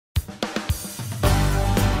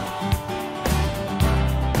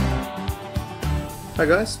Hi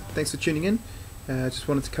guys, thanks for tuning in. Just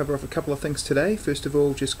wanted to cover off a couple of things today. First of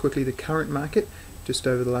all, just quickly the current market. Just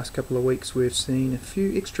over the last couple of weeks we've seen a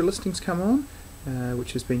few extra listings come on,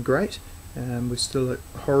 which has been great. We're still at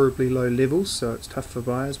horribly low levels, so it's tough for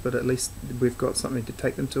buyers, but at least we've got something to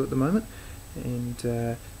take them to at the moment,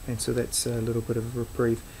 and so that's a little bit of a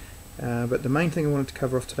reprieve. But the main thing I wanted to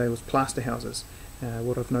cover off today was plaster houses.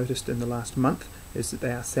 What I've noticed in the last month is that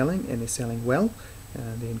they are selling, and they're selling well.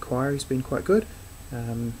 The inquiry's been quite good,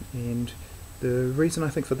 and the reason I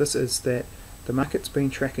think for this is that the market's been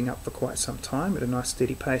tracking up for quite some time at a nice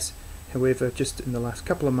steady pace. However, just in the last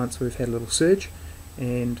couple of months we've had a little surge,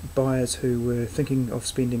 and buyers who were thinking of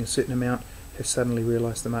spending a certain amount have suddenly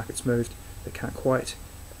realised the market's moved. They can't quite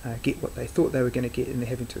get what they thought they were going to get, and they're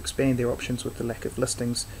having to expand their options with the lack of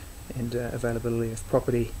listings and availability of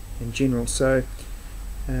property in general. So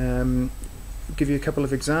I'll give you a couple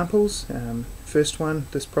of examples. First one,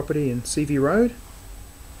 this property in CV Road.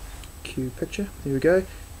 Cue picture, there we go.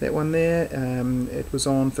 That one there, it was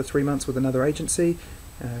on for 3 months with another agency.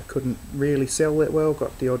 Couldn't really sell that well,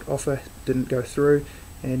 got the odd offer, didn't go through,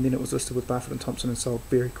 and then it was listed with Barfoot and Thompson and sold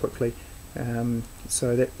very quickly.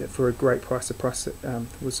 So that for a great price, the price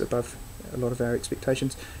was above a lot of our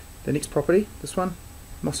expectations. The next property, this one,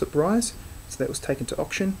 Mossop Rise, so that was taken to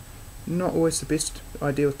auction. Not always the best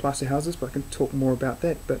idea with plaster houses, but I can talk more about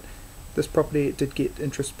that. But this property, it did get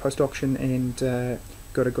interest post-auction and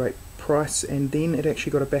got a great price, and then it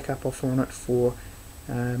actually got a backup offer on it for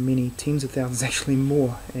many tens of thousands, actually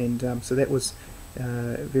more, and so that was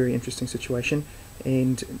a very interesting situation.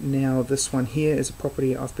 And now this one here is a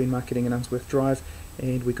property I've been marketing in Unsworth Drive,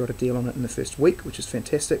 and we got a deal on it in the first week, which is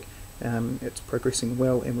fantastic. It's progressing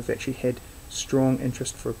well, and we've actually had strong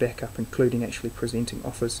interest for a backup, including actually presenting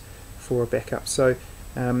offers for a backup. So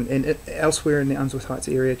and elsewhere in the Unsworth Heights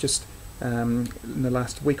area, just in the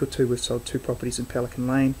last week or two, we've sold 2 properties in Pelican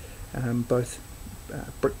Lane, both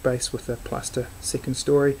brick base with a plaster second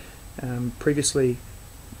story. Previously,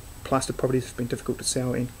 plaster properties have been difficult to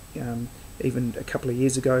sell, and even a couple of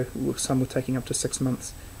years ago some were taking up to 6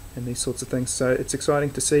 months and these sorts of things. So it's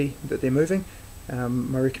exciting to see that they're moving.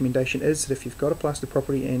 My recommendation is that if you've got a plaster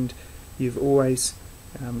property and you've always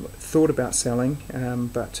thought about selling,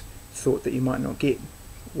 but thought that you might not get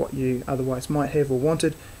what you otherwise might have or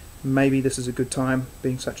wanted, maybe this is a good time,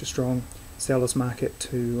 being such a strong seller's market,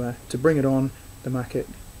 to bring it on the market,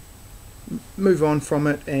 move on from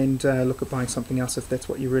it, and look at buying something else if that's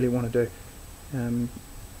what you really want to do.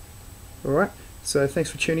 Alright, so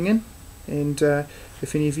thanks for tuning in, and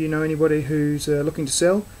if any of you know anybody who's looking to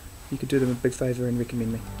sell, you could do them a big favour and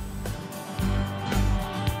recommend me.